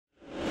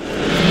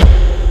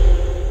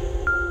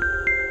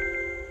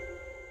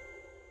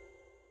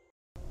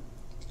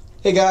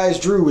Hey guys,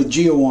 Drew with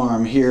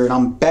GeoArm here, and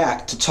I'm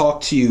back to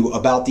talk to you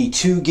about the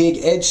 2 gig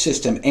edge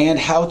system and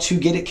how to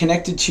get it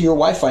connected to your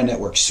Wi-Fi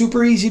network.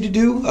 Super easy to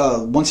do.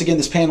 Once again,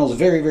 this panel is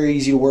very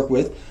easy to work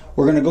with.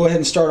 We're going to go ahead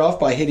and start off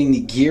by hitting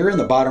the gear in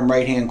the bottom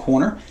right hand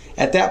corner.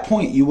 At that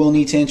point, you will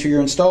need to enter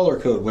your installer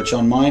code, which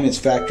on mine is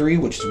factory,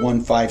 which is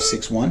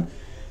 1561.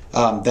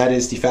 That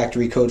is the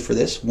factory code for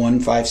this,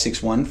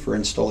 1561 for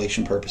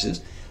installation purposes.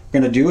 What we're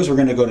going to do is we're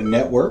going to go to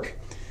network.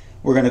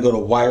 We're going to go to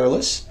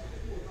wireless.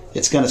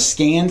 It's going to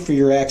scan for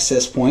your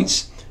access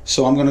points.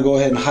 So I'm going to go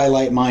ahead and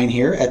highlight mine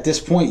here. At this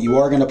point, you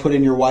are going to put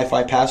in your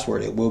Wi-Fi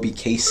password. It will be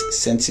case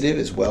sensitive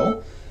as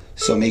well.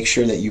 So make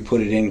sure that you put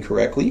it in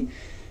correctly.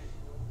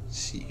 Let's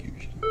see here.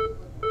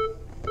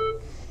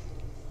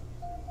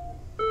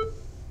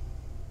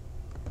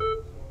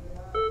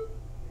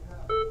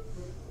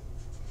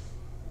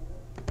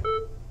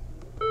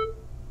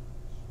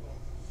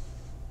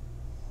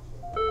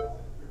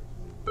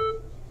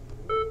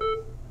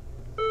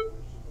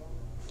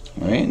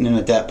 Alright, and then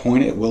at that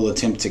point it will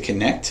attempt to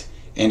connect,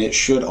 and it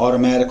should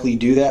automatically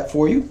do that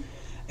for you.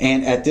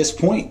 And at this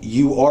point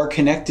you are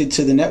connected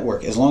to the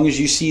network. As long as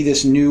you see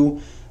this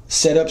new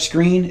setup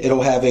screen,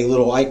 it'll have a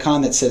little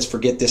icon that says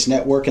forget this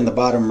network in the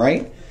bottom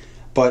right.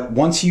 But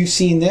once you've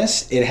seen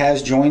this, it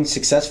has joined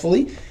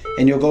successfully,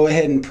 and you'll go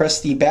ahead and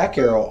press the back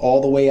arrow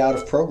all the way out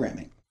of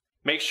programming.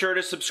 Make sure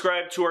to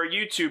subscribe to our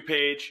YouTube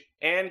page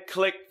and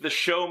click the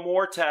Show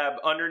More tab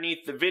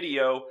underneath the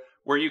video,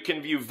 where you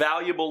can view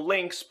valuable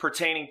links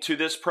pertaining to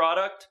this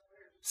product,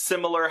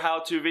 similar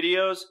how-to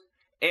videos,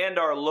 and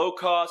our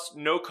low-cost,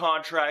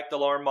 no-contract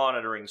alarm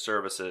monitoring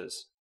services.